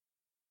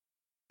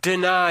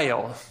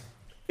Denial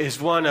is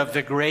one of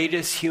the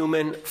greatest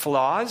human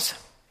flaws.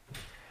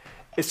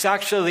 It's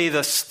actually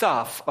the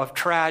stuff of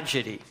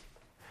tragedy.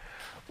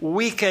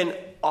 We can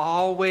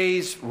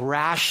always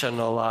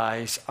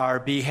rationalize our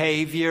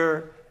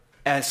behavior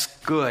as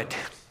good,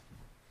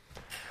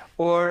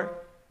 or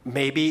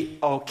maybe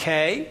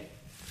okay,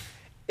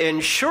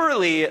 and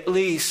surely at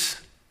least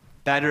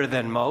better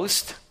than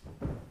most.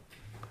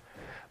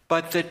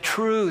 But the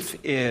truth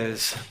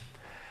is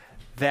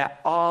that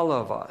all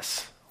of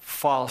us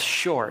fall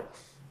short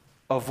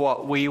of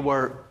what we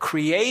were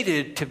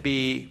created to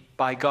be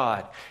by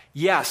God.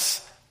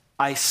 Yes,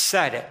 I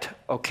said it,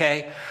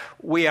 okay?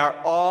 We are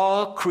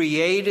all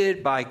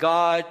created by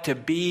God to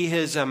be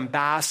his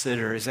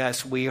ambassadors,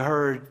 as we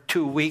heard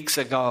 2 weeks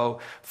ago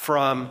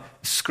from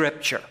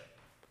Scripture.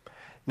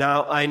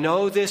 Now, I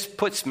know this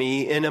puts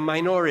me in a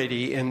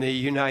minority in the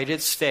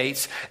United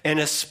States, and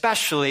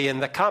especially in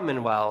the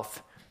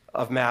Commonwealth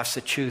of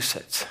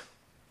Massachusetts.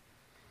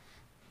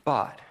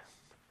 But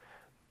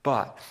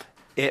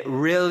it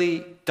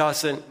really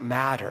doesn't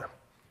matter.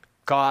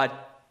 God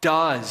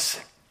does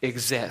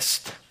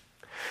exist.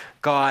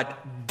 God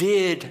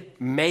did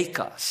make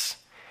us,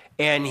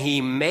 and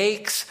he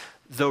makes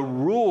the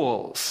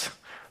rules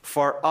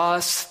for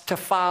us to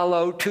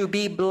follow, to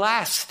be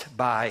blessed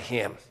by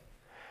him.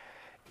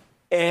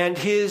 And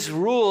his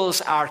rules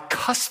are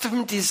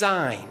custom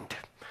designed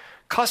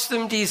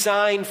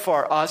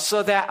for us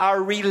so that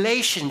our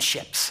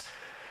relationships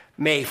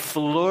may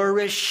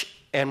flourish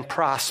and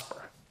prosper.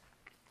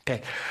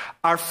 Okay.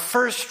 Our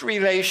first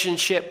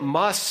relationship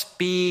must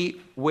be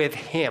with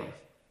him.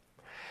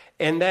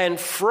 And then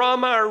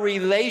from our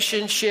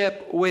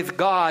relationship with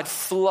God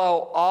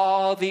flow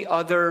all the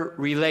other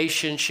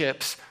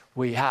relationships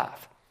we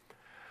have.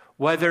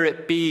 Whether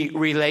it be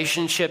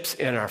relationships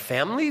in our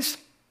families,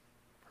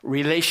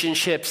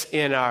 relationships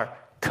in our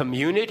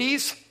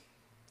communities,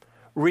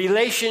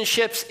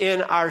 relationships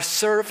in our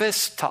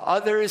service to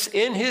others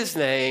in his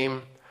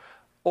name,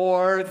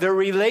 or the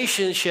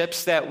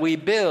relationships that we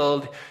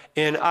build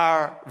in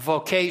our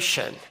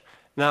vocation.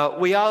 Now,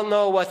 we all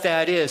know what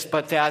that is,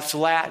 but that's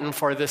Latin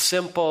for the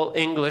simple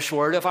English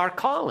word of our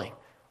calling.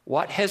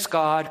 What has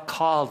God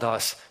called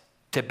us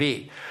to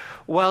be?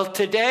 Well,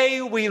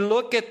 today we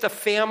look at the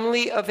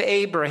family of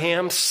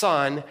Abraham's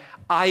son,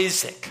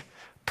 Isaac,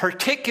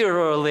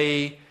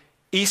 particularly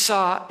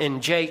Esau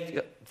and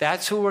Jacob.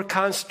 That's who we're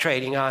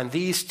concentrating on,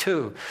 these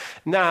two.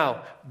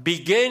 Now,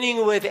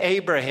 beginning with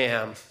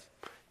Abraham,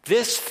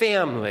 this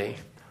family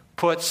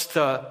puts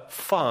the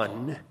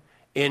fun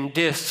in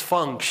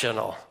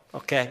dysfunctional.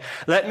 Okay,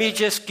 let me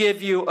just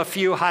give you a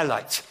few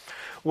highlights.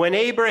 When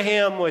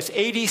Abraham was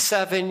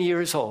 87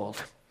 years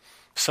old,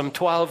 some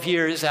 12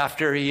 years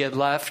after he had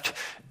left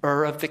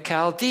Ur of the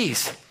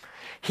Chaldees,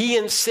 he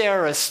and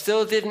Sarah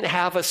still didn't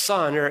have a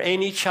son or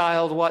any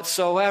child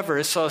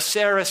whatsoever. So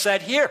Sarah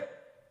said, "Here,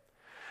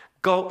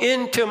 go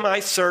into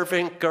my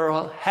servant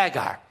girl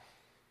Hagar."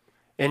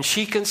 And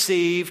she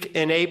conceived,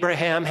 and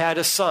Abraham had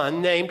a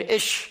son named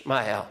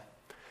Ishmael.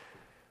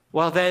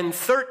 Well, then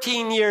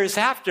 13 years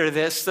after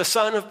this, the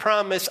son of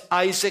promise,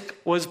 Isaac,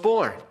 was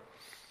born.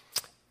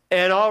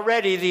 And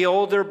already the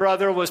older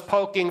brother was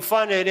poking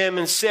fun at him,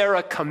 and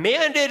Sarah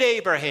commanded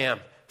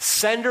Abraham,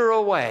 send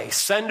away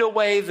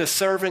the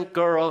servant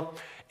girl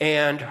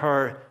and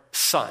her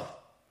son.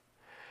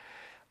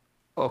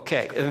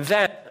 Okay, and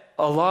then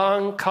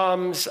along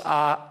comes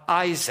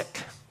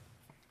Isaac.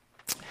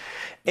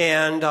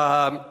 And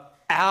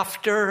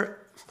after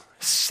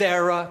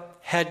Sarah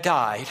had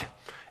died,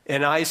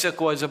 and Isaac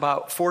was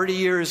about 40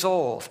 years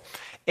old,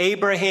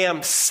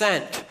 Abraham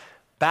sent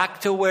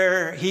back to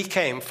where he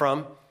came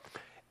from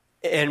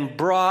and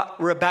brought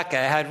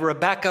had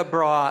Rebekah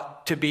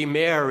brought to be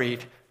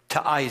married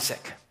to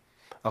Isaac.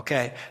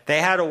 Okay? They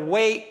had to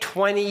wait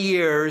 20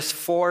 years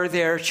for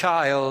their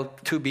child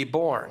to be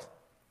born.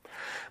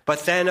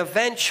 But then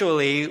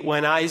eventually,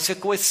 when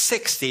Isaac was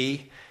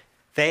 60,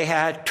 they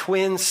had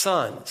twin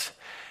sons.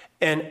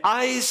 And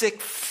Isaac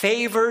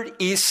favored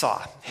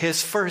Esau,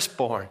 his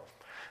firstborn,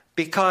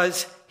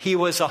 because he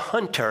was a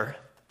hunter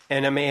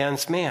and a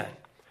man's man.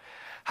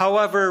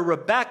 However,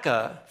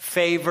 Rebekah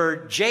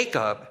favored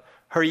Jacob,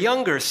 her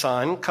younger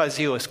son, because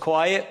he was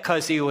quiet,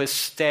 because he was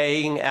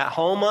staying at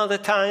home all the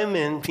time,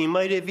 and he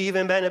might have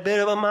even been a bit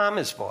of a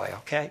mama's boy,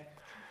 okay?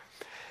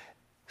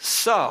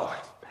 So,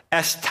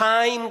 as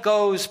time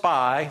goes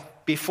by,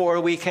 before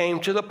we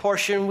came to the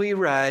portion we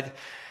read,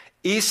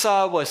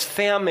 Esau was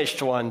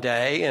famished one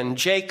day, and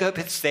Jacob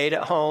had stayed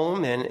at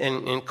home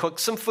and cooked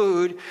some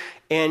food,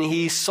 and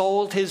he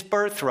sold his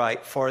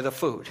birthright for the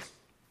food.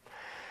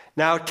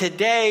 Now,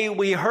 today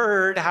we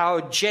heard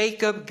how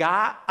Jacob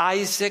got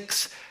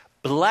Isaac's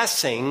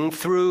blessing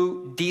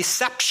through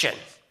deception.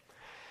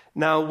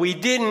 Now, we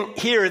didn't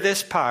hear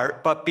this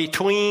part, but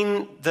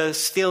between the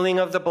stealing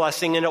of the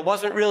blessing, and it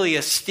wasn't really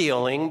a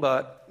stealing,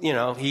 but,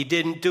 he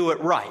didn't do it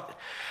right.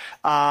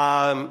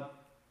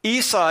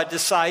 Esau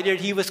decided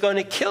he was going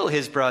to kill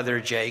his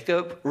brother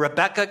Jacob.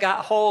 Rebekah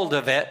got hold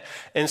of it,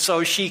 and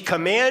so she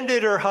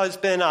commanded her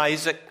husband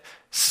Isaac,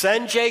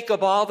 send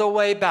Jacob all the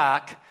way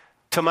back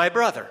to my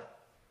brother.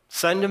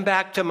 Send him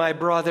back to my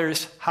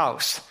brother's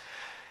house.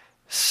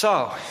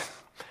 So,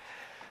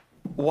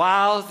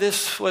 while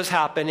this was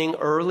happening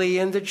early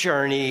in the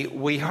journey,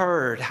 we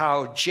heard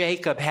how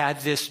Jacob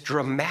had this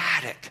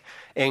dramatic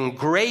and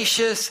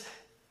gracious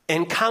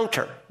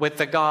encounter with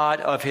the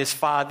God of his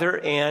father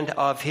and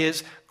of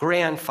his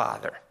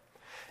grandfather.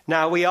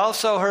 Now, we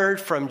also heard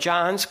from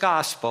John's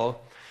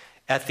gospel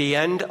at the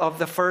end of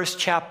the first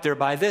chapter.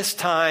 By this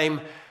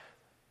time,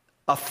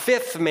 a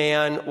fifth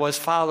man was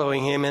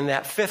following him, and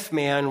that fifth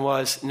man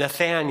was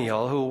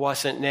Nathanael, who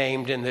wasn't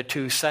named in the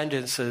two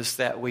sentences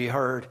that we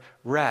heard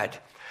read.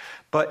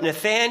 But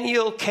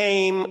Nathanael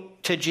came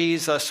to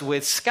Jesus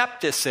with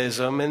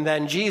skepticism, and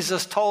then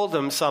Jesus told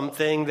him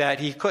something that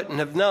he couldn't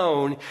have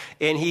known,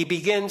 and he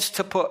begins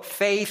to put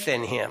faith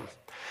in him.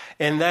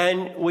 And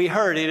then we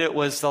heard it. It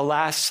was the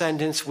last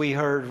sentence we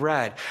heard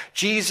read.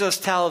 Jesus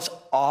tells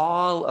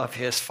all of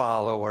his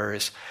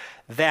followers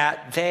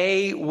that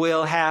they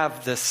will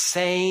have the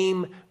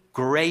same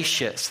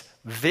gracious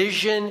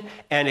vision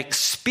and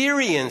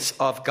experience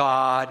of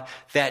God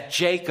that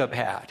Jacob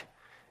had.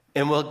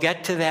 And we'll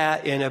get to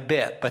that in a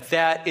bit. But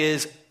that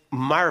is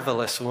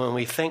marvelous when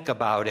we think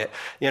about it.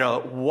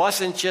 It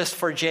wasn't just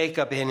for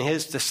Jacob and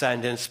his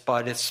descendants,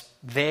 but it's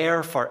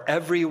there for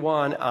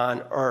everyone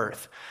on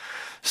earth.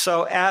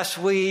 So as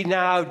we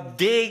now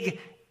dig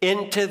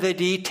into the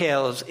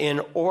details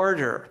in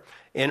order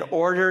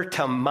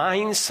to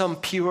mine some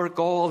pure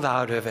gold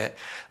out of it,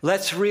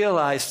 let's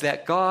realize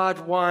that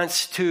God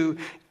wants to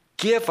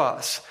give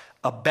us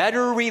a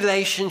better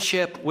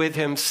relationship with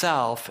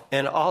himself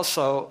and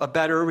also a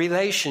better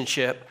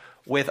relationship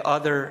with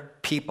other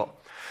people.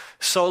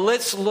 So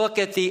let's look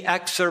at the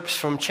excerpts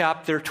from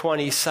chapter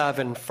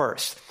 27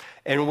 first.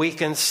 And we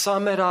can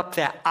sum it up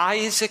that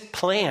Isaac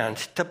planned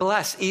to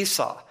bless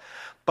Esau,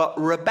 but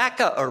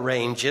Rebekah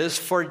arranges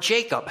for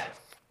Jacob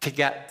to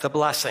get the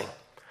blessing.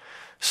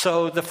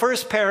 So the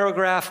first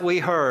paragraph we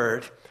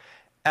heard,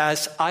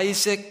 as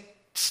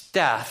Isaac's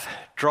death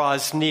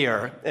draws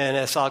near, and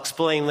as I'll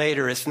explain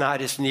later, it's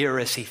not as near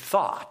as he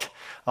thought,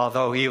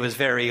 although he was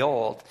very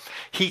old.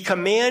 He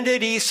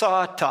commanded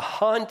Esau to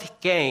hunt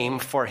game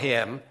for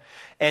him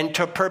and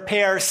to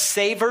prepare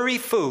savory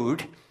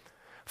food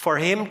for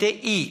him to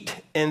eat.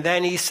 And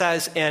then he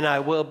says, and I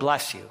will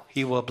bless you.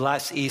 He will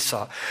bless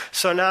Esau.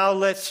 So now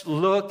let's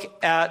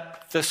look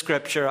at the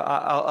scripture.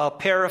 I'll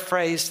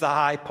paraphrase the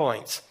high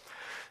points.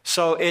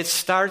 So it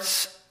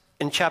starts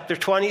in chapter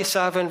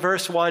 27,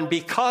 verse 1,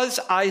 because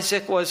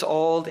Isaac was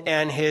old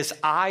and his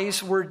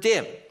eyes were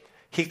dim,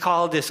 he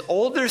called his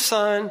older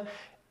son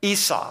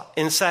Esau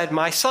and said,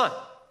 my son.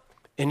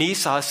 And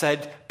Esau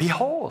said,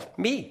 behold,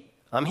 me,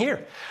 I'm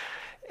here.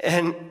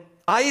 And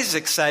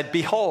Isaac said,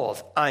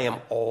 behold, I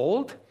am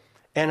old,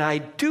 and I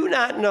do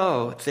not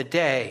know the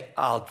day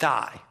I'll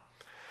die.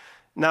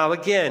 Now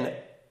again,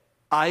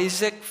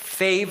 Isaac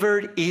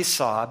favored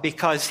Esau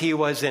because he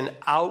was an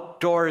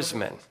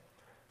outdoorsman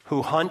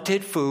who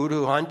hunted food,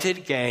 who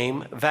hunted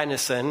game,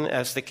 venison,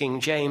 as the King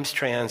James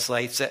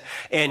translates it,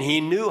 and he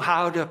knew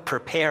how to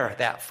prepare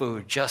that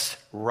food just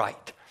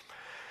right.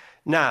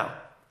 Now,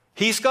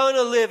 he's going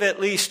to live at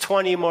least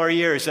 20 more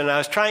years, and I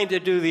was trying to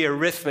do the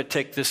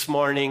arithmetic this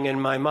morning,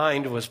 and my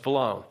mind was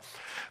blown.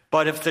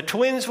 But if the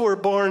twins were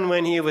born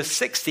when he was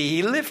 60,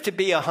 he lived to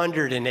be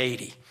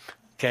 180.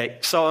 Okay,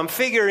 so I'm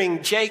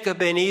figuring Jacob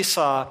and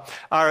Esau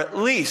are at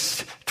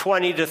least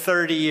 20 to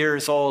 30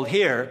 years old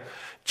here.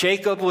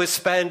 Jacob would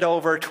spend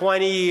over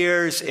 20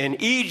 years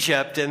in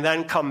Egypt and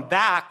then come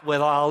back with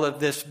all of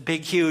this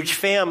big, huge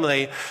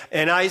family,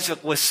 and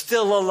Isaac was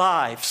still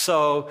alive.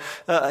 So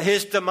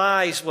his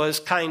demise was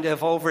kind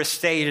of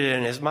overstated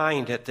in his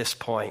mind at this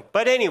point.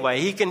 But anyway,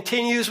 he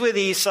continues with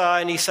Esau,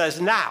 and he says,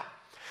 now,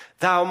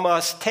 thou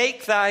must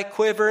take thy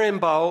quiver and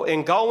bow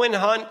and go and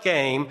hunt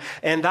game,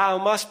 and thou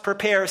must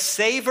prepare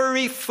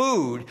savory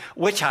food,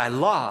 which I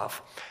love,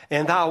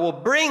 and thou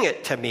wilt bring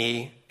it to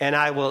me, and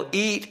I will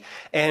eat,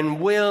 and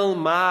will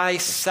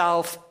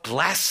myself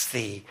bless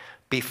thee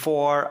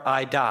before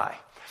I die.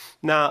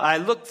 Now, I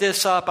looked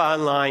this up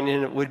online,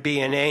 and it would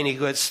be in any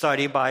good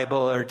study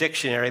Bible or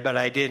dictionary, but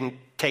I didn't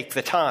take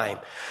the time.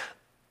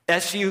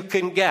 As you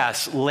can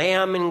guess,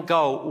 lamb and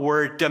goat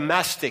were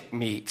domestic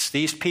meats.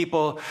 These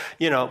people,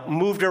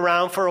 moved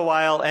around for a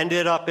while,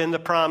 ended up in the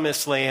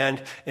promised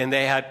land, and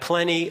they had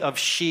plenty of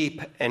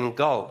sheep and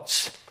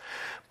goats.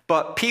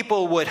 But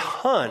people would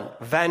hunt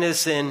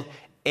venison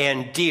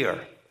and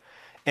deer.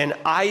 And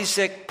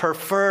Isaac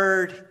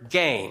preferred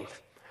game.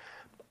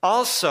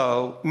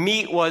 Also,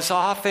 meat was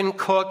often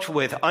cooked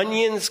with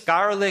onions,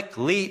 garlic,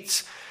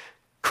 leeks,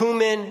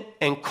 cumin,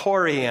 and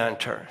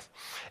coriander.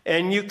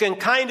 And you can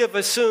kind of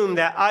assume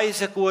that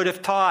Isaac would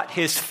have taught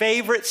his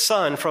favorite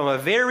son from a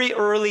very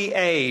early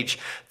age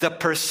the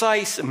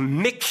precise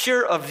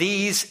mixture of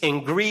these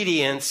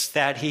ingredients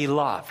that he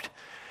loved.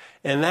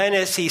 And then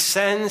as he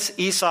sends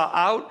Esau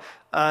out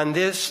on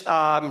this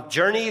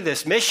journey,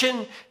 this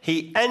mission,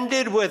 he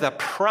ended with a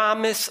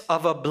promise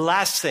of a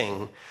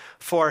blessing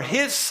for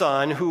his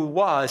son, who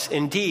was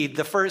indeed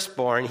the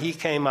firstborn. He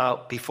came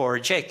out before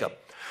Jacob.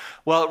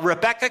 Well,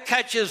 Rebekah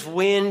catches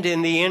wind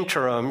in the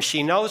interim.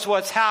 She knows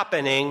what's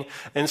happening.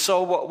 And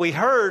so what we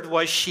heard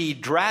was she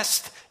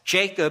dressed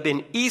Jacob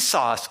in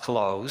Esau's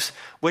clothes,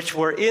 which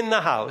were in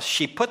the house.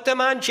 She put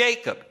them on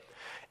Jacob.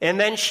 And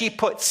then she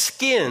put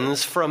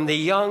skins from the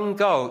young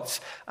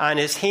goats on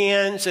his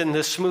hands and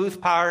the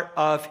smooth part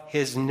of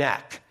his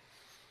neck.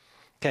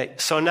 Okay,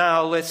 so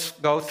now let's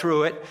go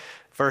through it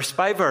verse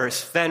by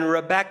verse. Then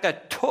Rebekah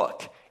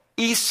took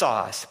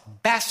Esau's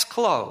best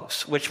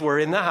clothes, which were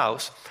in the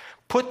house,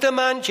 put them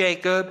on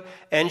Jacob,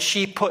 and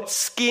she put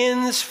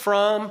skins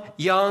from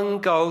young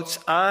goats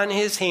on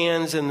his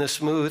hands and the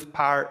smooth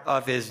part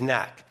of his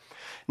neck.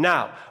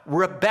 Now,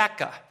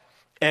 Rebekah,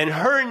 and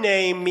her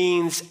name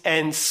means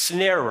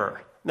ensnarer.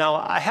 Now,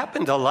 I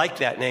happen to like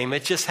that name.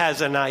 It just has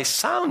a nice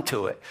sound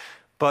to it.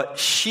 But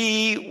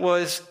she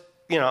was,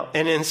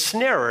 an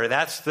ensnarer.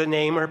 That's the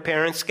name her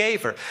parents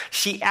gave her.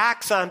 She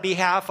acts on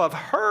behalf of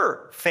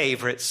her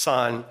favorite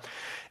son.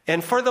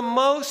 And for the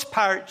most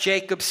part,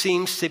 Jacob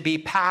seems to be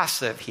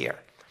passive here.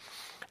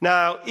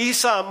 Now,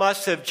 Esau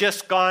must have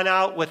just gone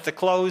out with the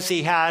clothes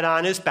he had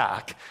on his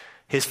back.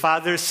 His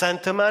father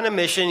sent him on a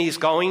mission. He's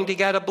going to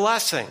get a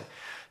blessing.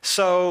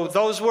 So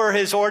those were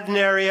his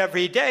ordinary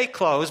everyday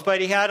clothes,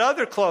 but he had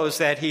other clothes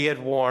that he had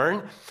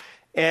worn,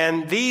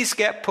 and these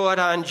get put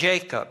on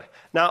Jacob.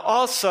 Now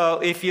also,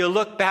 if you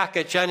look back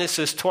at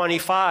Genesis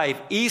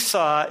 25,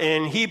 Esau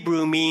in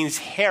Hebrew means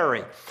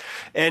hairy.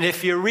 And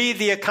if you read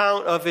the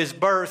account of his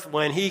birth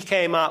when he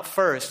came out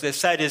first, it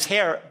said his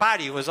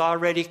body was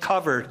already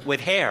covered with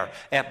hair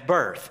at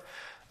birth.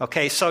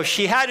 Okay, so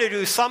she had to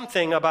do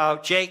something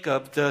about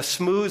Jacob, the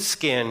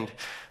smooth-skinned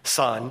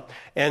son.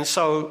 And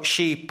so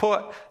she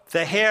put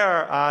the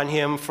hair on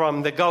him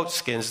from the goat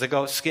skins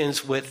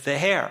with the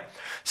hair.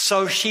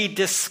 So she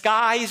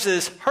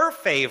disguises her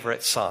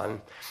favorite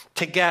son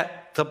to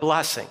get the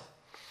blessing.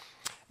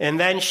 And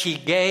then she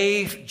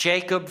gave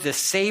Jacob the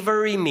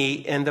savory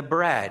meat and the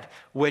bread,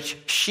 which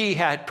she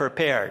had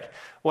prepared.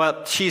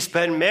 Well, she's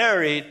been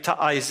married to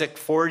Isaac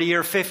 40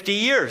 or 50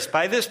 years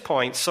by this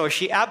point, so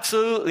she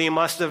absolutely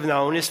must have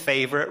known his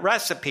favorite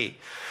recipe.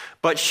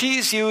 But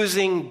she's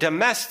using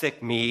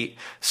domestic meat,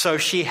 so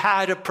she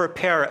had to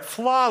prepare it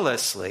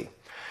flawlessly.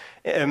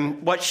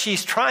 And what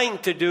she's trying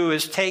to do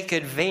is take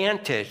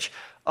advantage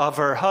of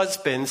her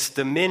husband's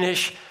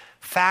diminished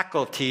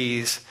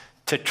faculties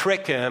to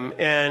trick him.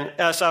 And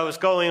as I was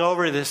going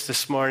over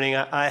this morning,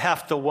 I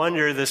have to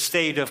wonder the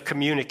state of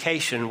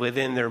communication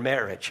within their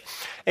marriage.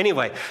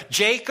 Anyway,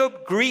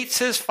 Jacob greets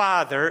his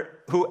father,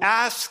 who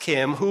asks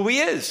him who he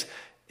is.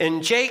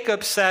 And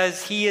Jacob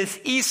says, he is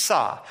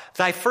Esau,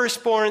 thy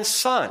firstborn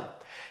son.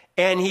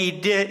 And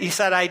he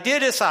said, I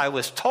did as I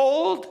was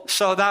told,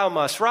 so thou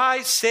must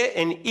rise, sit,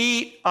 and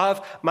eat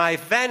of my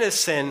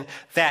venison,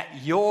 that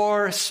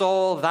your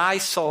soul, thy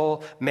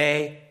soul,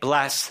 may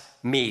bless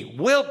me,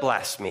 will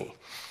bless me.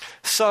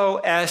 So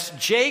as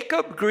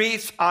Jacob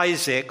greets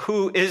Isaac,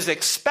 who is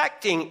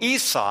expecting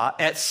Esau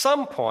at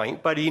some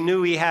point, but he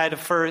knew he had to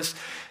first,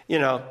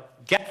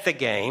 get the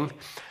game,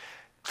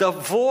 the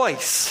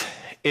voice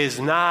is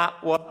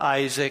not what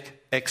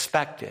Isaac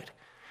expected.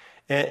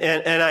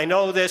 And I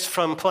know this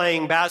from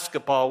playing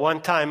basketball.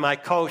 One time my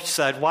coach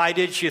said, why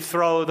did you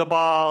throw the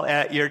ball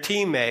at your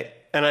teammate?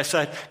 And I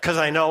said, because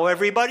I know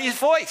everybody's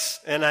voice.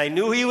 And I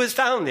knew he was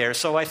down there,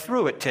 so I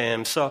threw it to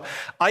him. So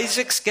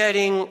Isaac's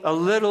getting a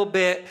little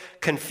bit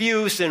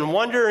confused and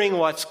wondering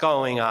what's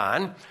going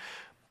on.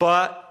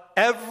 But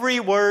every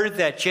word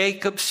that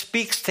Jacob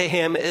speaks to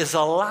him is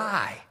a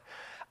lie.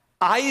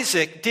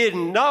 Isaac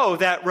didn't know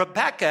that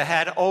Rebekah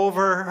had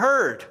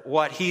overheard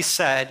what he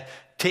said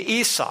to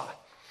Esau.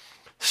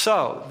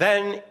 So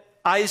then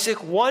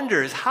Isaac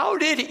wonders, how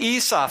did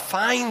Esau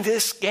find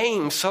this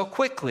game so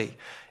quickly?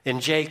 And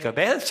Jacob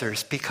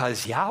answers,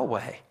 because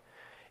Yahweh,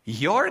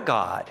 your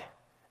God,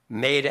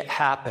 made it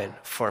happen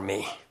for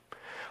me.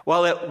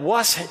 Well, it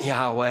wasn't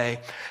Yahweh.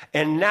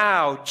 And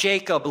now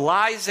Jacob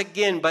lies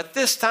again, but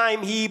this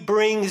time he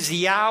brings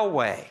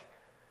Yahweh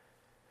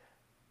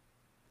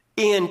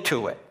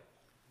into it.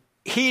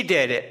 He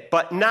did it,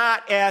 but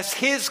not as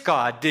his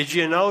God. Did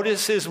you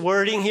notice his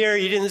wording here?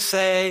 He didn't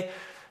say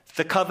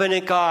the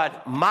covenant God,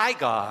 my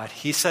God.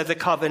 He said the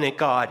covenant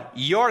God,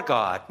 your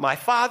God, my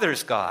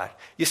father's God.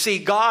 You see,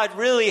 God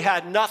really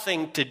had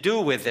nothing to do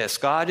with this.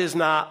 God is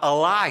not a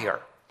liar.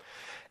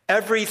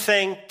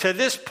 Everything to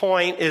this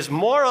point is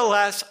more or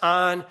less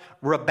on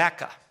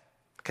Rebekah.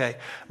 Okay,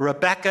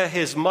 Rebekah,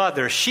 his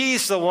mother,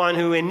 she's the one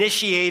who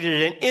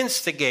initiated and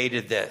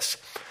instigated this.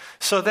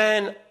 So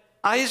then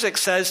Isaac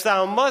says,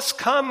 thou must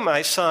come,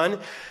 my son,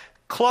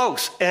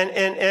 close,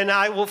 and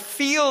I will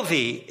feel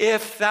thee,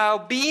 if thou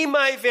be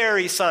my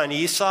very son,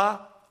 Esau,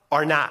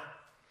 or not.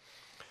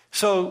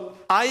 So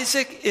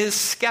Isaac is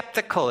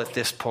skeptical at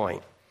this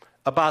point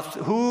about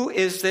who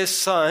is this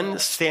son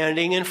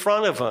standing in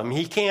front of him.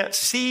 He can't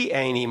see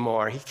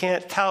anymore. He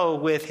can't tell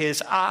with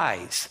his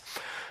eyes.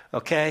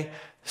 Okay?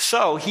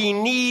 So he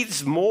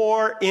needs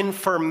more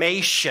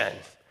information.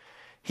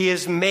 He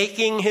is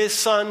making his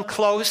son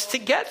close to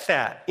get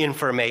that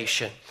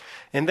information.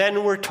 And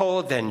then we're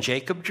told, then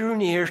Jacob drew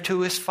near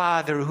to his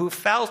father, who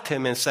felt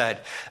him and said,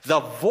 the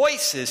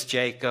voice is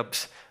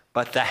Jacob's,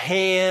 but the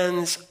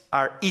hands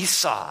are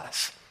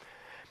Esau's.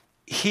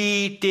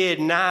 He did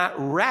not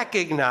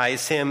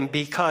recognize him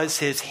because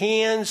his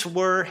hands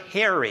were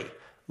hairy,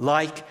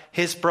 like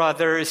his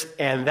brothers,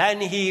 and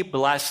then he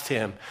blessed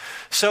him.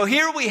 So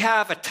here we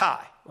have a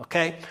tie,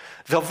 okay?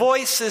 The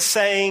voice is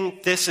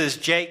saying, this is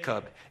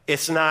Jacob.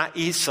 It's not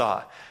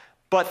Esau.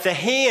 But the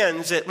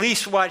hands, at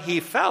least what he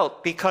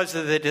felt because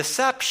of the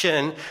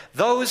deception,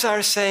 those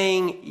are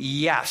saying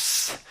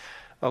yes,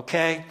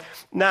 okay?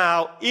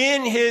 Now,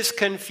 in his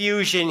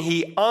confusion,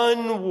 he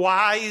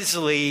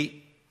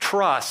unwisely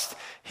trusts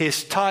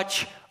his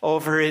touch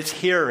over his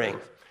hearing.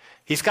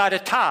 He's got a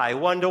tie,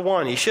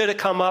 1-1. He should have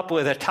come up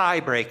with a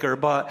tiebreaker,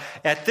 but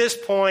at this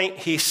point,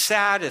 he's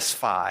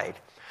satisfied.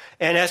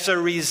 And as a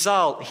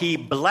result, he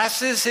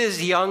blesses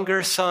his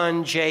younger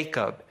son,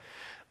 Jacob,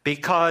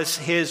 because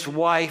his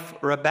wife,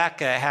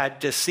 Rebekah, had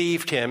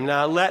deceived him.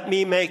 Now, let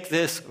me make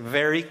this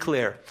very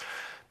clear,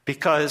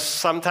 because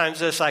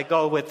sometimes as I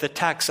go with the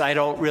text, I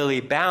don't really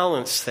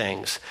balance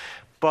things.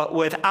 But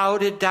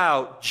without a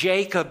doubt,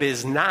 Jacob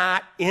is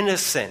not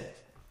innocent,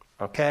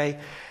 okay?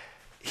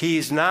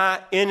 He's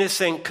not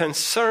innocent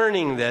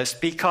concerning this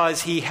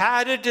because he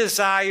had a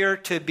desire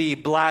to be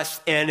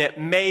blessed, and it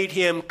made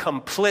him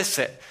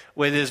complicit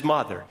with his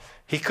mother.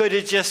 He could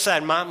have just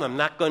said, Mom, I'm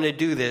not going to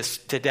do this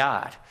to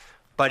Dad.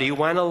 But he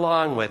went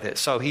along with it,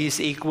 so he's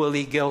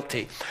equally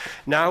guilty.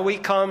 Now we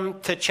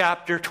come to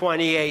chapter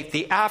 28,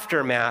 the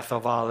aftermath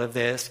of all of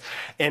this.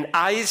 And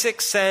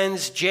Isaac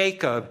sends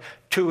Jacob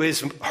to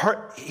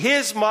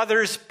his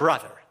mother's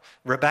brother,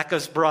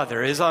 Rebekah's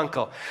brother, his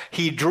uncle.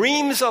 He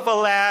dreams of a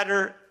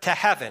ladder to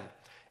heaven.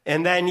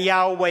 And then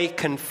Yahweh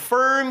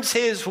confirms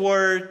his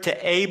word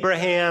to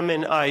Abraham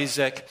and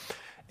Isaac.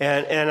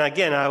 And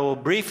again, I will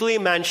briefly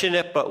mention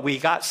it, but we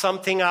got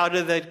something out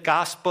of the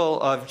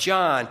Gospel of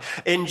John.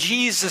 And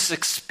Jesus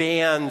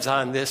expands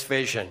on this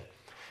vision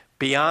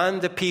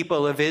beyond the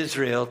people of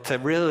Israel to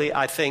really,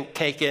 I think,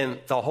 take in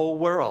the whole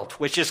world,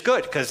 which is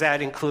good because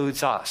that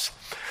includes us.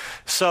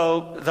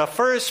 So the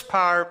first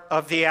part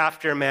of the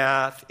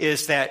aftermath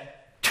is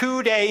that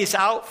 2 days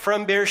out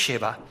from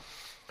Beersheba,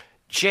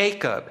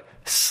 Jacob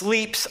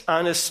sleeps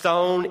on a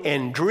stone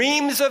and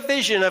dreams a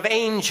vision of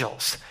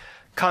angels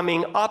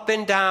coming up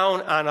and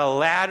down on a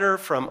ladder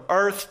from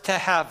earth to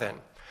heaven.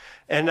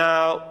 And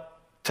now,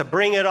 to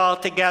bring it all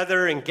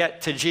together and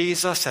get to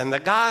Jesus and the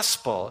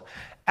gospel,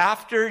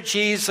 after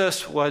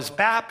Jesus was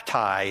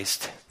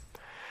baptized,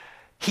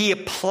 he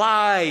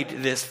applied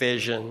this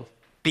vision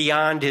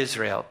beyond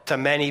Israel to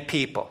many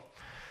people.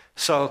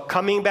 So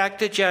coming back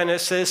to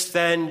Genesis,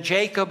 then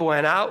Jacob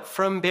went out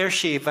from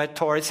Beersheba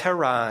towards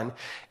Haran,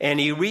 and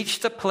he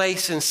reached a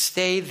place and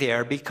stayed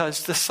there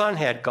because the sun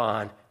had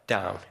gone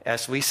down,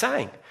 as we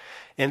sang.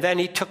 And then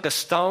he took a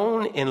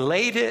stone and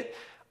laid it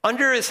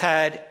under his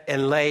head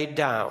and laid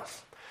down.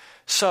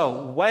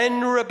 So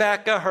when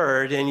Rebekah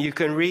heard, and you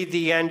can read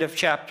the end of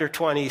chapter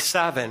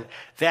 27,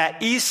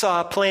 that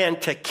Esau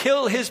planned to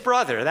kill his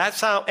brother,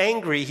 that's how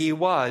angry he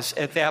was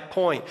at that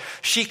point,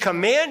 she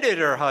commanded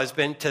her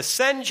husband to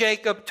send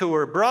Jacob to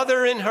her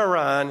brother in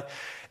Haran,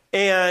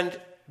 and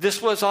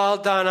this was all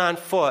done on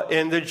foot.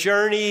 And the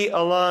journey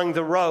along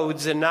the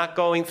roads and not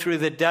going through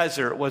the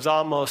desert was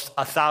almost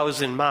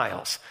 1,000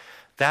 miles.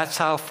 That's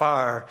how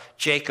far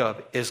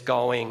Jacob is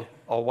going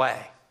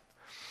away.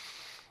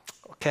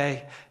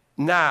 Okay?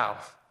 Now,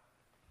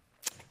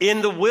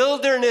 in the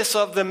wilderness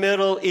of the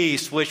Middle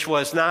East, which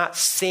was not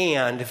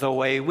sand the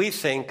way we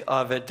think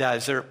of a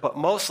desert, but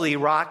mostly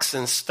rocks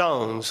and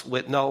stones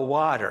with no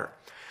water,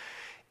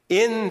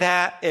 in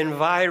that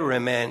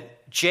environment,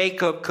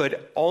 Jacob could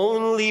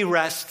only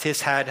rest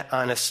his head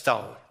on a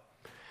stone.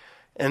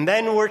 And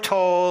then we're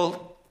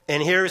told,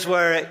 and here's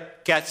where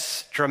it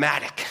gets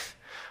dramatic,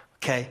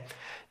 okay?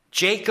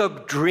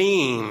 Jacob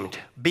dreamed,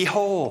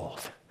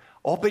 behold,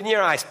 open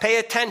your eyes, pay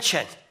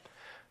attention.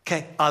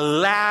 Okay, a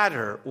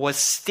ladder was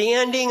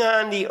standing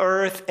on the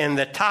earth and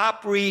the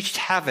top reached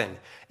heaven.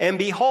 And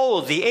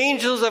behold, the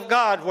angels of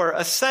God were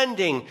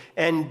ascending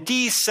and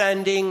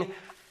descending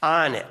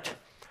on it.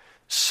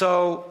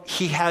 So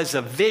he has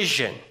a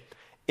vision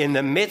in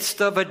the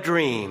midst of a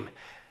dream.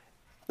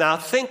 Now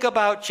think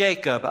about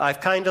Jacob.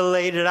 I've kind of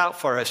laid it out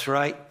for us,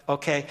 right?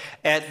 Okay.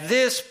 At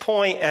this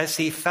point, as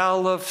he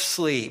fell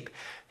asleep,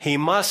 he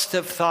must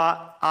have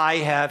thought, I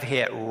have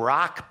hit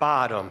rock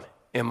bottom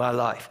in my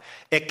life.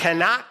 It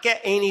cannot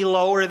get any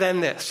lower than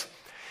this.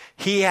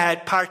 He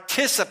had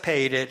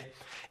participated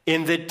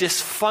in the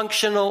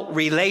dysfunctional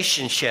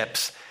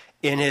relationships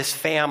in his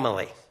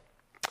family.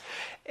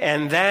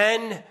 And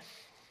then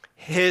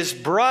his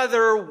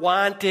brother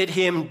wanted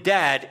him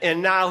dead,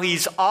 and now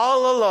he's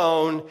all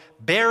alone,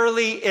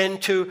 barely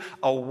into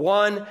a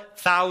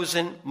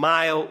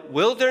 1,000-mile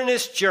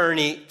wilderness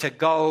journey to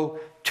go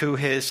to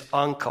his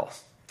uncle.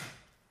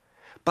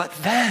 But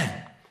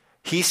then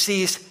he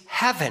sees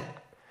heaven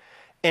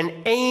and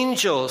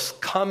angels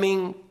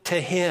coming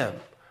to him.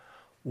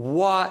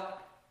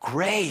 What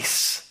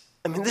grace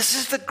I mean, this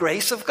is the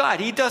grace of God.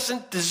 He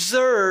doesn't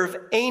deserve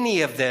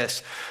any of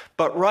this.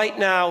 But right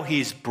now,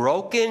 he's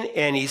broken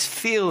and he's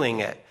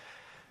feeling it.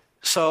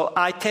 So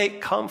I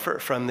take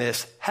comfort from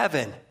this.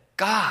 Heaven,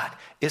 God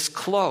is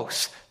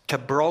close to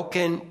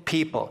broken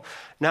people.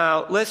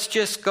 Now, let's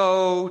just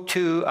go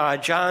to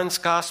John's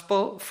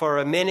gospel for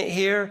a minute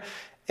here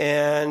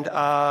and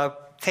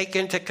take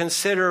into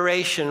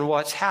consideration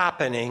what's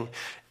happening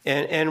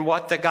and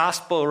what the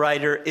gospel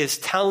writer is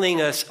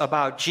telling us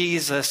about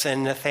Jesus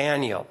and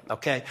Nathanael,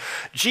 okay?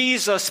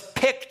 Jesus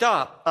picked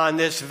up on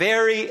this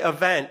very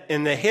event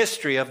in the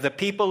history of the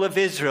people of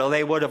Israel.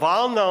 They would have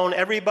all known,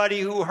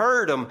 everybody who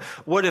heard him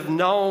would have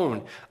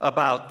known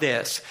about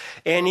this.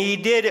 And he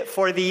did it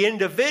for the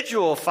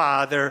individual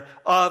father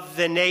of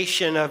the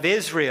nation of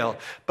Israel.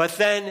 But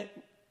then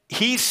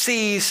he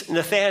sees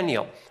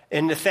Nathanael,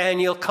 and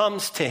Nathanael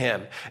comes to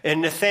him,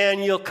 and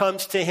Nathanael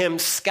comes to him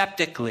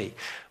skeptically.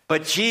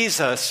 But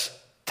Jesus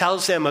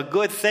tells him a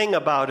good thing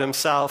about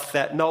himself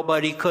that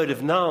nobody could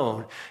have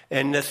known.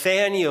 And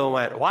Nathanael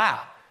went,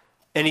 wow.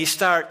 And he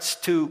starts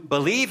to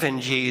believe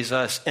in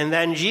Jesus. And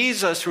then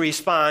Jesus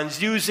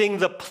responds using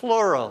the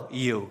plural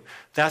you.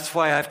 That's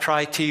why I've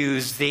tried to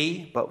use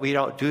thee, but we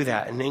don't do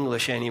that in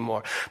English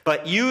anymore.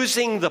 But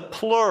using the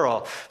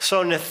plural.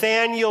 So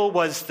Nathanael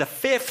was the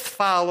fifth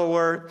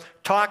follower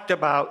talked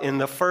about in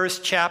the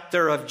first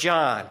chapter of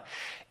John.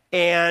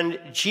 And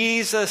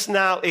Jesus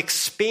now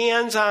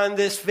expands on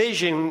this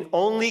vision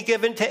only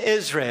given to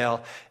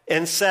Israel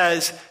and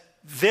says,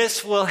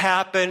 this will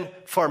happen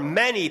for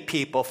many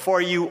people, for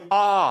you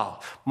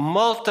all.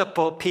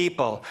 Multiple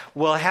people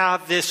will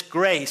have this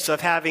grace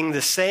of having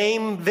the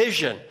same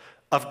vision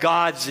of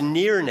God's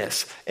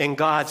nearness and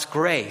God's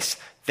grace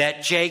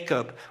that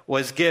Jacob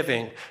was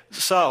giving.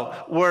 So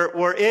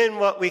we're in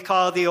what we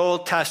call the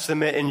Old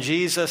Testament, and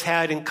Jesus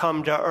hadn't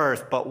come to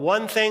earth. But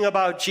one thing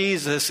about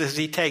Jesus is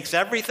he takes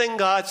everything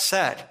God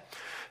said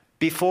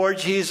before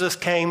Jesus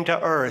came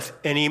to earth,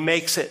 and he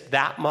makes it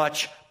that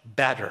much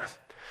better.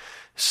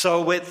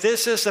 So with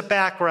this as a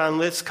background,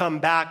 let's come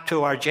back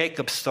to our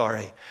Jacob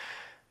story.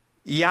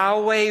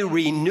 Yahweh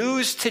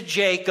renews to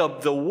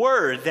Jacob the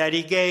word that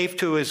he gave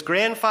to his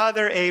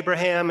grandfather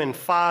Abraham and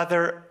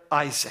father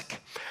Isaac.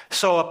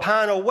 So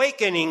upon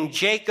awakening,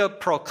 Jacob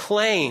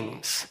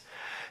proclaims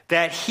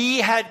that he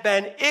had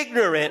been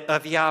ignorant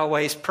of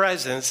Yahweh's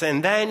presence,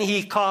 and then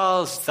he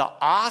calls the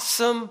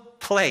awesome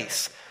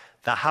place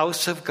the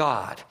house of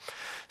God.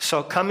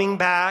 So coming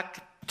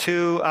back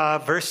to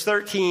verse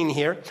 13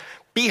 here,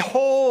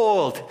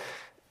 behold,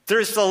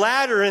 there's the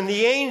ladder and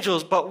the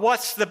angels, but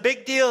what's the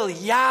big deal?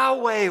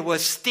 Yahweh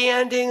was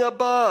standing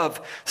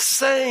above,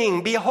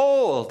 saying,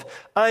 behold,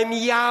 I'm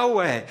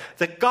Yahweh,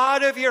 the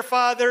God of your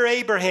father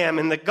Abraham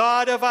and the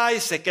God of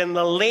Isaac, and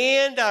the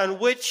land on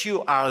which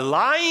you are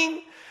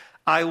lying,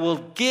 I will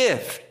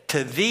give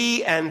to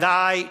thee and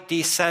thy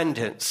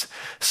descendants.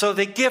 So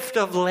the gift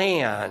of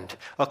land,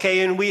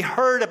 okay, and we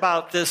heard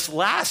about this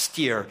last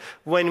year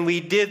when we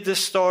did the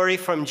story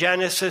from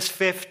Genesis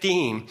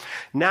 15.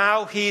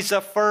 Now he's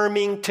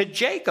affirming to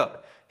Jacob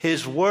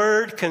his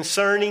word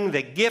concerning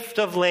the gift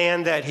of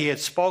land that he had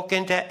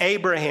spoken to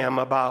Abraham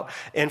about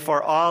and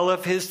for all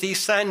of his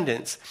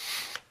descendants.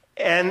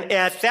 And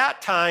at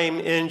that time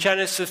in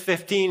Genesis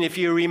 15, if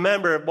you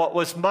remember, what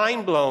was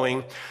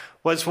mind-blowing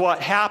was what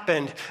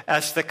happened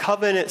as the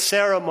covenant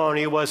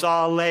ceremony was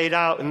all laid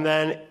out, and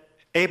then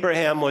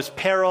Abraham was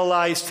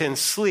paralyzed in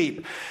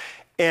sleep.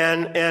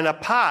 And a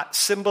pot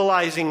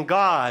symbolizing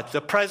God,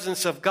 the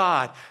presence of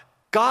God.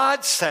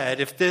 God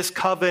said, if this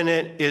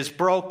covenant is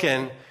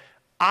broken,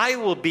 I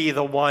will be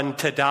the one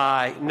to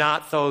die,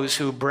 not those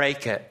who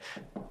break it.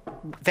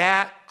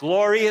 That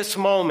glorious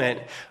moment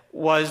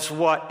was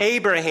what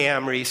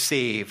Abraham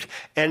received.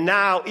 And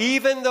now,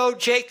 even though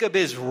Jacob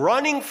is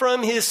running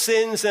from his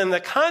sins and the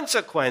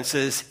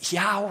consequences,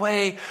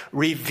 Yahweh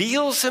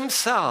reveals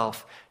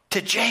himself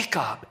to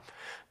Jacob.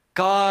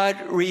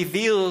 God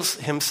reveals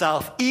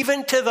himself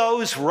even to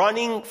those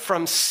running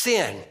from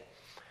sin.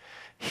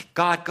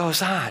 God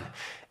goes on.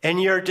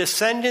 And your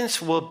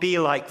descendants will be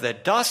like the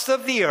dust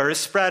of the earth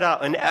spread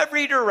out in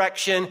every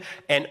direction,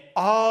 and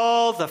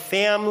all the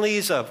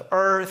families of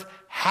earth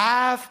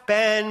have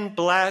been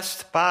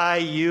blessed by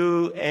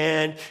you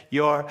and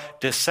your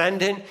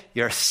descendant,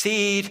 your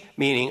seed,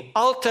 meaning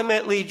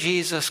ultimately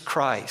Jesus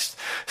Christ.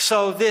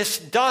 So this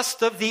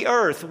dust of the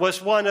earth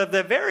was one of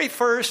the very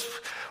first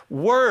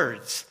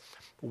words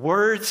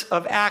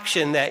of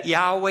action that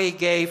Yahweh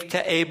gave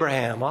to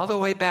Abraham, all the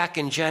way back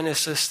in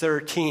Genesis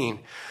 13.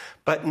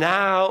 But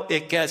now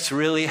it gets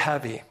really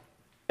heavy.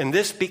 And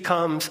this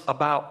becomes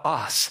about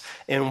us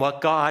and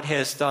what God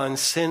has done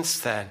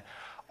since then.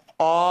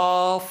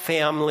 All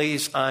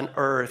families on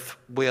earth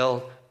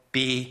will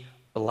be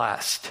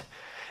blessed.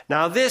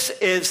 Now, this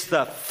is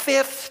the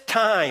fifth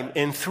time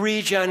in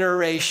 3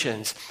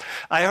 generations.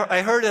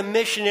 I heard a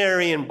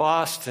missionary in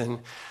Boston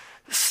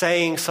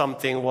saying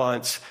something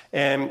once,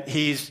 and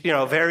he's,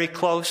 very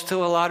close to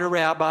a lot of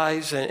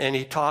rabbis, and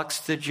he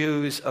talks to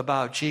Jews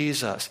about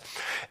Jesus.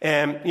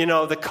 And,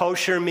 the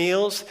kosher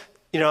meals,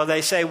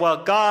 They say,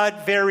 well,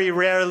 God very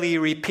rarely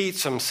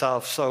repeats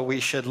himself, so we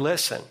should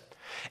listen.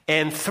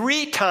 And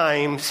 3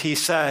 times he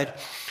said,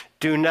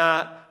 do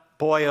not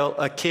boil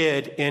a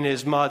kid in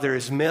his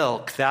mother's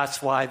milk.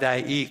 That's why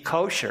they eat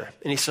kosher.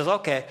 And he says,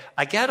 okay,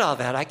 I get all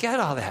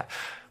that.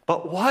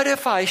 But what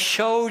if I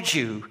showed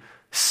you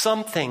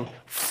something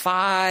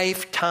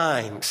 5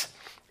 times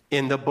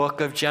in the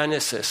book of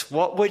Genesis?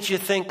 What would you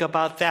think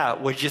about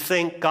that? Would you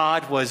think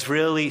God was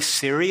really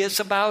serious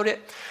about it?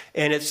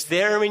 And it's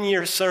there in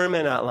your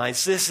sermon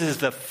outlines. This is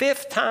the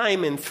 5th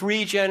time in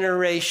 3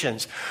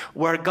 generations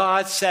where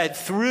God said,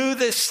 through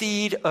the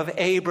seed of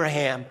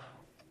Abraham,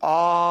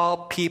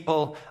 all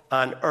people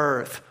on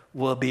earth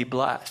will be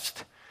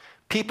blessed.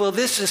 People,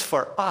 this is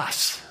for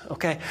us,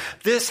 okay?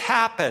 This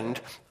happened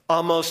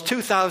almost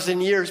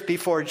 2,000 years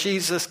before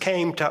Jesus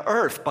came to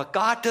earth, but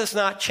God does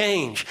not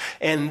change.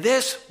 And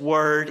this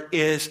word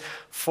is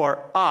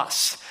for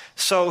us.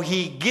 So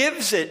he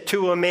gives it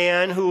to a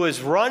man who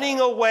is running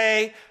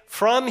away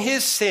from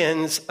his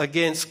sins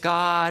against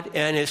God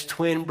and his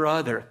twin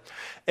brother.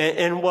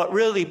 And what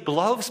really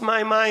blows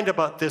my mind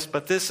about this,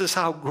 but this is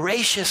how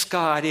gracious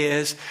God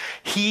is,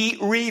 he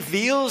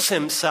reveals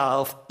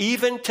himself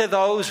even to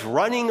those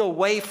running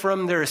away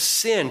from their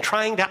sin,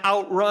 trying to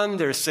outrun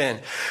their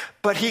sin.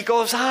 But he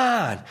goes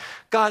on.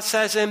 God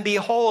says, and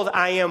behold,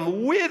 I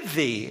am with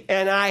thee,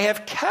 and I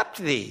have kept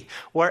thee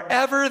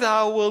wherever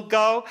thou wilt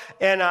go,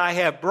 and I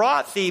have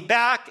brought thee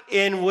back,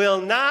 and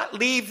will not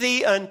leave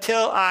thee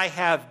until I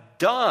have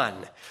done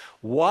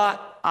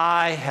what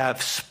I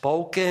have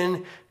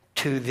spoken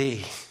to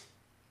thee.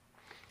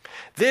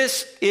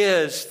 This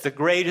is the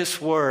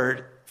greatest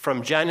word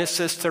from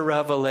Genesis to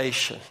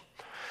Revelation.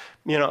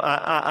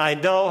 I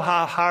know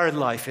how hard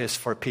life is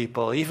for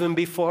people. Even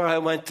before I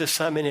went to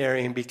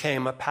seminary and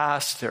became a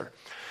pastor,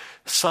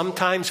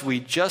 sometimes we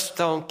just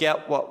don't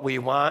get what we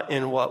want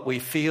and what we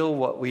feel,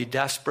 what we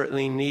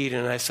desperately need.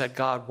 And I said,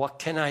 God, what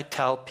can I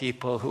tell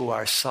people who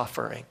are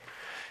suffering?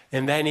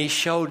 And then he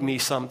showed me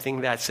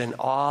something that's in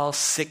all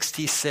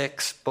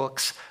 66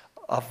 books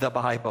of the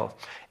Bible.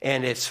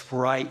 And it's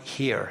right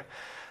here.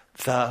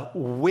 The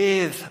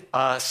with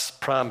us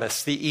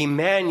promise, the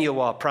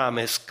Emmanuel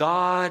promise,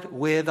 God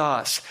with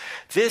us.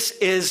 This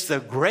is the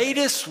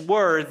greatest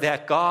word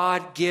that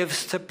God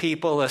gives to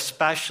people,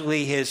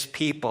 especially his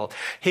people.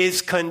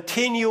 His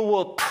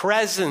continual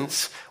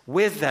presence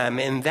with them,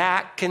 and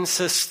that can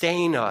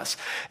sustain us.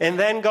 And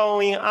then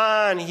going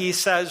on, he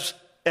says,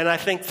 and I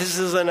think this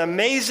is an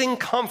amazing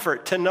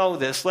comfort to know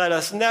this. Let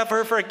us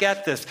never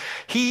forget this.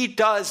 He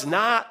does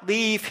not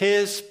leave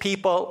his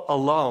people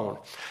alone.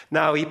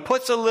 Now, he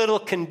puts a little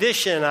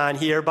condition on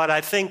here, but I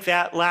think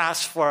that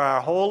lasts for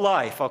our whole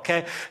life,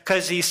 okay?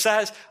 Because he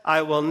says,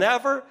 I will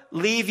never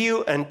leave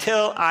you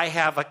until I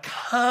have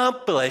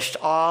accomplished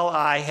all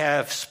I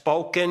have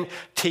spoken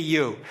to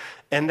you.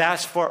 And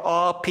that's for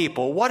all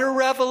people. What a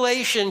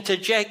revelation to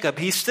Jacob.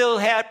 He still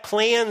had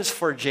plans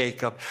for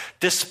Jacob,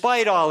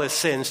 despite all his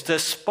sins,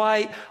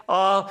 despite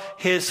all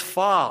his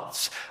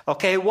faults.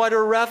 Okay, what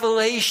a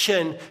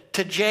revelation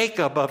to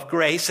Jacob of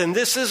grace. And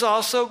this is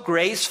also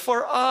grace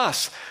for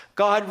us.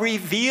 God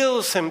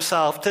reveals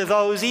himself to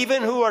those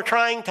even who are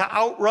trying to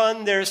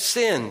outrun their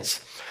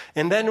sins.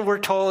 And then we're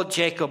told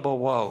Jacob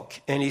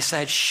awoke. And he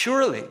said,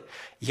 surely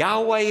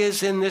Yahweh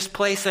is in this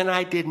place, and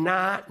I did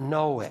not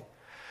know it.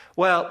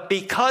 Well,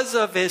 because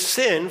of his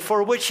sin,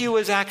 for which he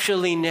was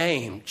actually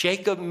named.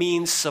 Jacob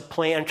means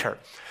supplanter.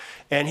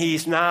 And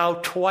he's now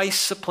twice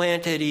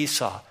supplanted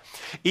Esau.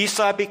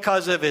 Esau,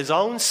 because of his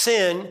own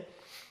sin,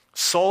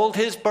 sold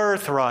his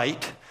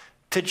birthright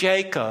to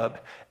Jacob.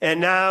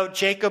 And now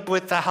Jacob,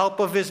 with the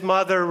help of his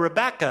mother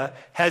Rebekah,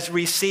 has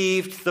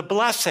received the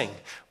blessing,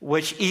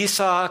 which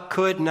Esau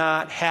could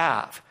not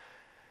have.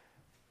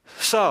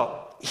 So,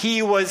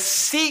 he was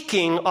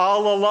seeking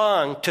all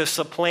along to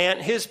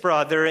supplant his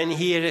brother, and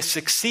he had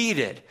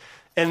succeeded.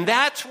 And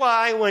that's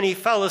why when he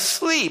fell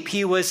asleep,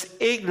 he was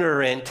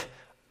ignorant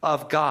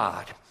of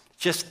God.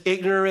 Just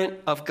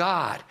ignorant of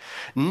God.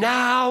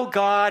 Now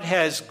God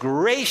has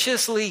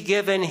graciously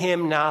given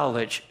him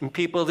knowledge. And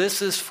people,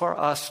 this is for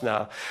us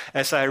now.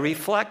 As I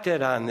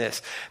reflected on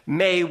this,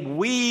 may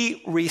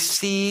we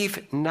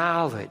receive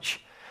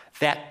knowledge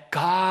that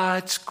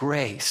God's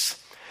grace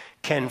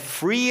can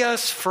free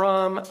us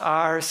from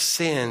our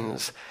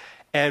sins,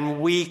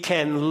 and we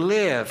can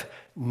live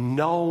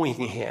knowing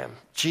him.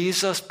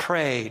 Jesus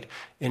prayed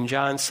in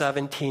John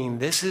 17,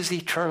 this is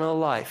eternal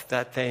life,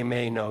 that they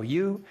may know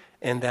you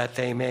and that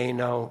they may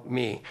know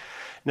me.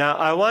 Now,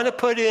 I want to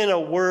put in a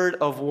word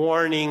of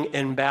warning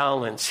and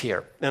balance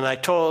here. And I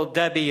told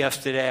Debbie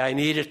yesterday I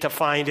needed to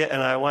find it,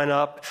 and I went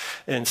up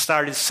and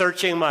started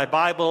searching my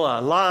Bible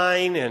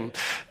online, and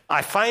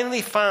I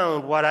finally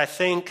found what I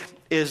think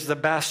is the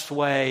best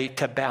way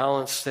to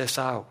balance this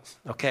out,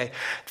 okay?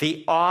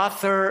 The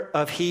author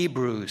of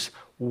Hebrews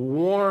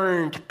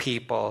warned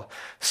people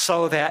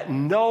so that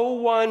no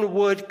one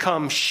would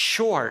come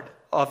short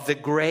of the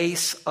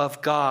grace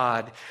of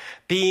God,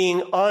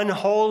 being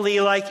unholy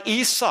like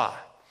Esau,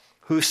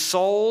 who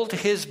sold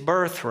his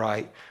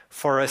birthright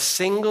for a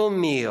single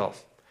meal.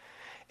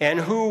 and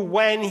who,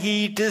 when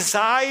he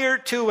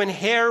desired to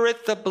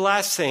inherit the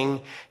blessing,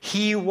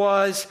 he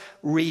was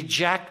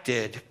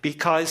rejected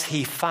because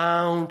he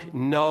found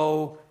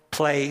no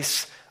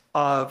place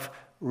of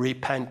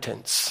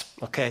repentance.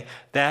 Okay,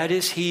 that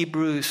is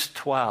Hebrews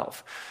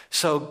 12.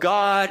 So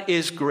God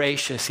is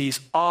gracious. He's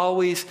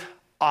always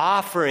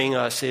offering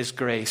us his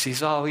grace.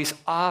 He's always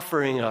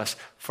offering us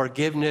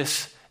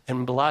forgiveness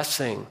and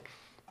blessing.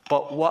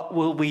 But what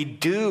will we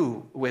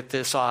do with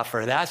this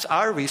offer? That's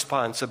our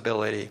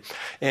responsibility.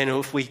 And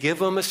if we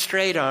give him a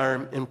straight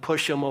arm and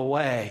push him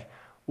away,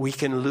 we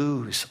can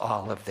lose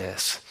all of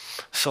this.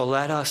 So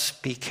let us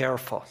be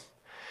careful.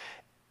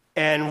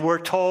 And we're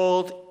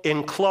told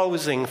in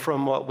closing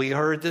from what we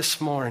heard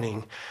this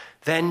morning,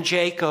 then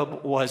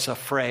Jacob was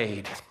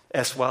afraid,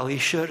 as well he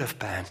should have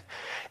been.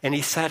 And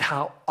he said,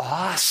 how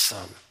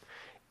awesome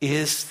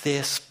is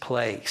this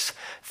place?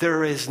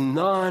 There is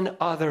none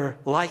other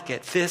like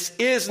it. This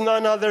is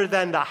none other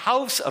than the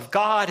house of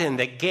God and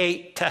the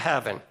gate to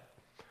heaven.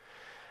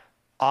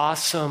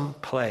 Awesome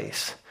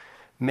place.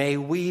 May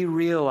we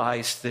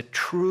realize the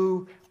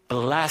true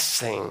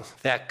blessing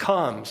that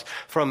comes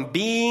from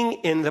being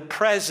in the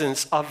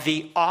presence of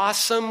the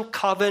awesome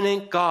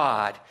covenant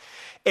God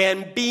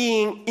and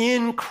being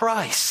in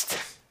Christ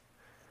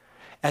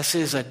as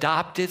his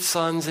adopted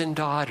sons and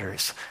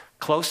daughters,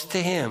 close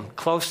to him,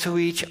 close to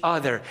each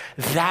other.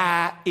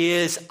 That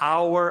is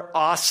our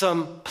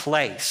awesome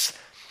place.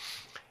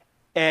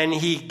 And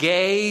he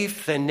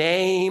gave the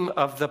name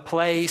of the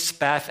place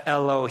Beth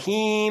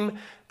Elohim,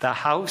 the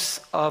house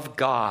of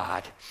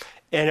God.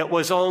 And it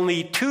was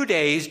only 2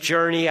 days'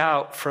 journey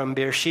out from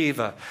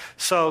Beersheba.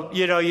 So,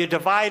 you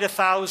divide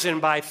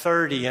 1,000 by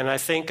 30, and I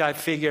think I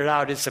figured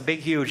out it's a big,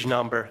 huge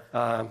number.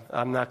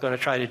 I'm not going to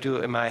try to do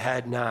it in my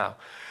head now.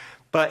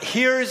 But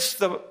here's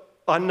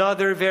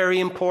another very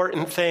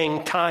important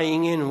thing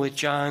tying in with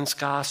John's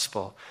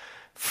gospel.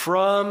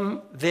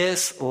 From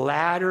this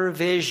latter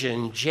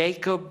vision,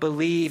 Jacob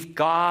believed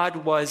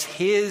God was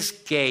his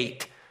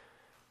gate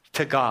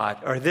to God,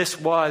 or this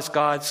was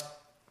God's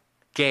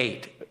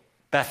gate,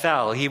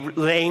 Bethel. He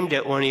named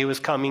it when he was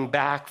coming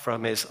back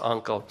from his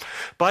uncle.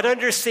 But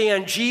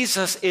understand,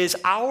 Jesus is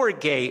our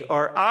gate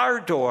or our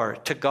door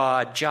to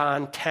God,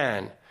 John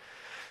 10.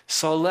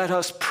 So let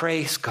us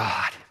praise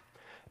God,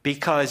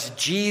 because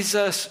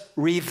Jesus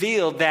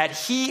revealed that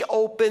he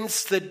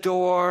opens the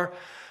door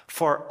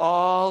for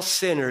all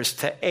sinners,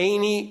 to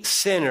any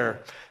sinner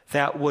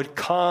that would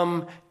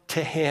come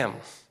to him.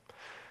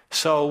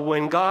 So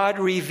when God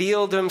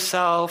revealed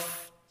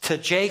himself to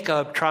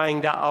Jacob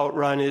trying to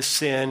outrun his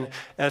sin,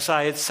 as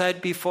I had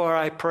said before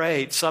I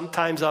prayed,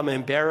 sometimes I'm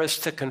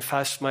embarrassed to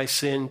confess my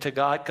sin to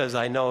God because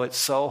I know it's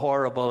so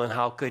horrible and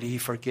how could he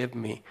forgive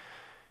me?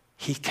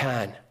 He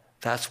can.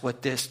 That's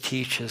what this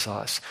teaches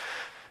us.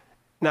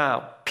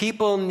 Now,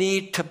 people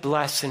need to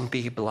bless and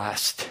be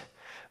blessed.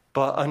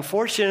 But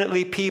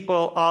unfortunately,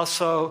 people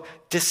also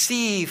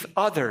deceive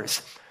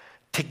others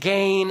to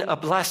gain a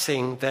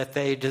blessing that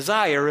they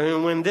desire.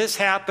 And when this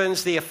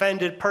happens, the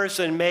offended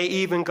person may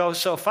even go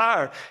so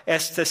far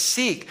as to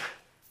seek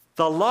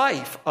the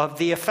life of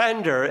the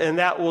offender, and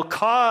that will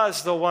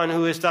cause the one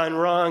who has done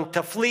wrong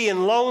to flee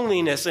in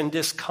loneliness and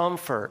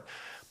discomfort.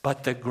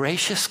 But the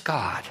gracious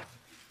God,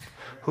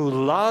 who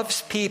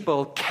loves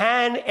people,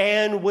 can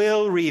and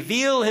will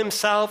reveal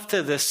himself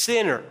to the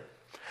sinner.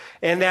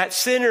 And that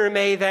sinner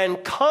may then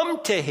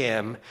come to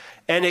him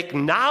and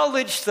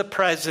acknowledge the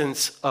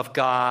presence of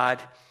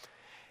God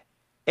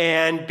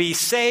and be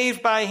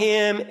saved by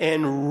him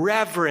and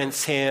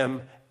reverence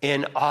him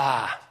in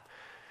awe.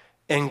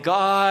 And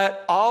God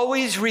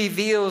always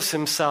reveals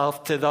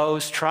himself to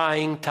those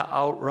trying to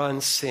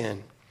outrun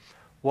sin.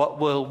 What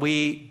will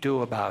we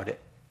do about it?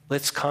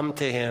 Let's come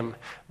to him,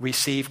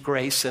 receive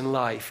grace and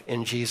life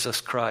in Jesus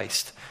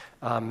Christ.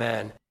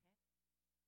 Amen.